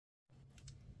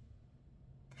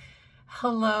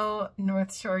Hello,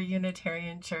 North Shore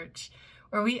Unitarian Church,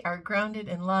 where we are grounded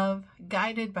in love,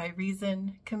 guided by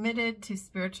reason, committed to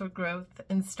spiritual growth,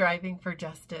 and striving for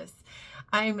justice.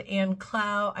 I'm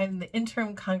Clough. I'm the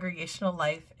Interim Congregational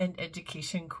Life and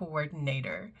Education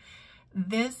Coordinator.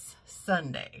 This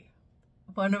Sunday,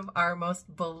 one of our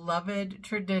most beloved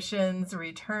traditions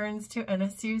returns to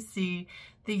NSUC,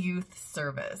 the youth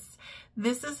service.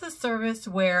 This is a service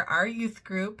where our youth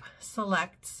group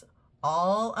selects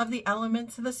all of the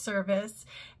elements of the service,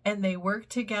 and they work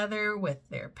together with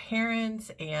their parents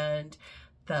and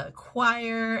the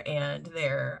choir and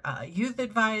their youth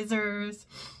advisors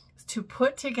to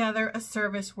put together a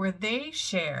service where they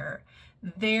share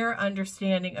their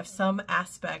understanding of some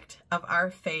aspect of our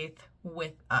faith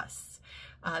with us.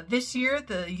 This year,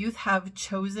 the youth have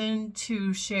chosen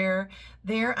to share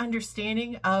their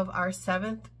understanding of our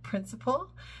seventh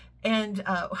principle and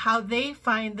how they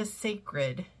find the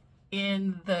sacred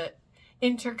in the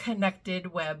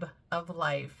interconnected web of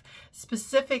life.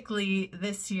 Specifically,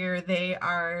 this year, they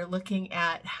are looking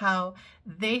at how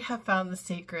they have found the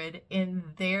sacred in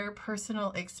their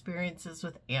personal experiences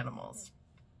with animals.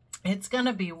 It's going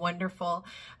to be wonderful.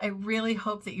 I really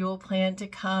hope that you will plan to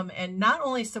come and not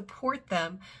only support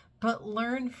them, but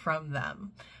learn from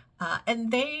them.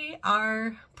 And they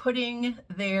are putting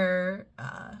their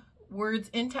words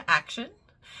into action.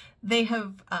 They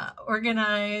have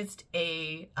organized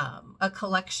a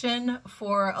collection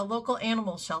for a local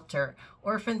animal shelter,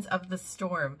 Orphans of the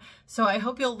Storm. So I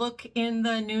hope you'll look in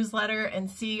the newsletter and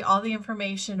see all the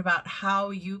information about how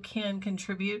you can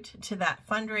contribute to that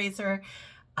fundraiser.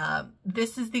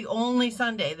 This is the only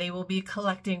Sunday they will be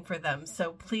collecting for them.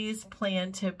 So please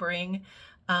plan to bring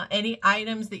any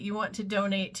items that you want to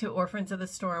donate to Orphans of the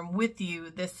Storm with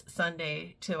you this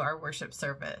Sunday to our worship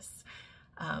service.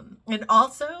 And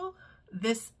also,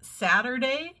 this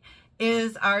Saturday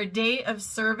is our day of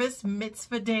service,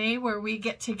 mitzvah day, where we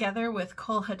get together with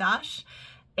Kol Hadash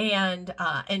and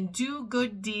do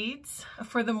good deeds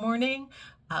for the morning.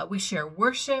 We share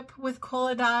worship with Kol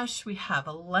Hadash. We have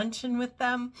a luncheon with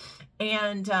them.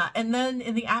 And then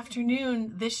in the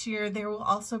afternoon this year, there will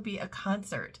also be a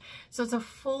concert. So it's a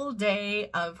full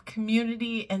day of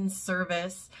community and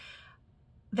service.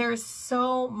 There's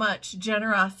so much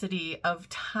generosity of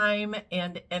time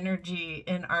and energy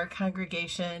in our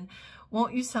congregation.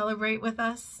 Won't you celebrate with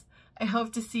us? I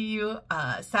hope to see you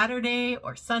Saturday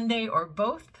or Sunday or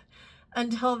both.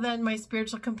 Until then, my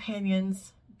spiritual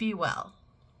companions, be well.